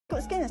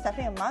Good skin is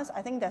definitely a must.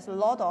 I think there's a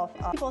lot of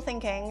people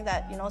thinking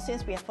that,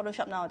 since we have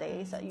Photoshop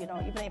nowadays,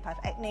 even if I have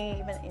acne,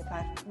 even if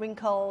I have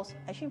wrinkles,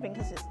 actually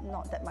wrinkles is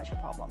not that much a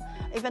problem.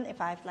 Even if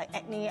I have like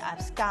acne, I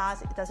have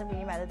scars, it doesn't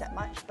really matter that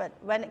much. But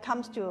when it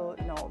comes to,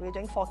 we're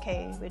doing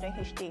 4K, we're doing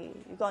HD,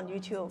 you go on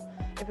YouTube,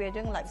 if we're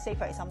doing like, say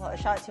for example, a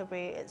Charlotte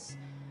Tilbury is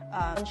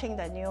launching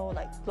the new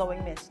like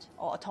glowing mist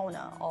or a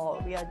toner,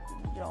 or we are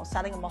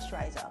selling a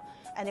moisturizer,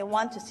 and they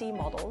want to see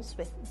models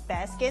with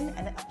bare skin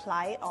and then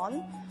apply it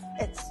on,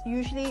 it's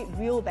usually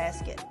real bare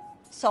skin.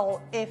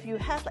 So if you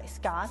have like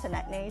scars and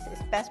acne,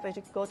 it's best way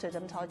to go to a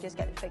dermatologist,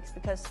 get it fixed,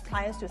 because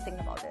clients do think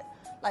about it.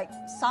 Like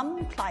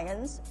some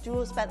clients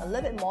do spend a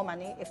little bit more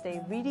money if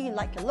they really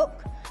like the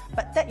look,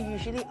 but that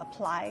usually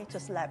apply to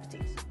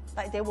celebrities.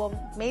 Like they will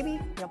maybe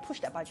push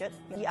that budget,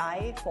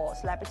 EI for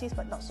celebrities,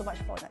 but not so much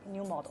for like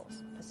new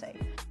models per se.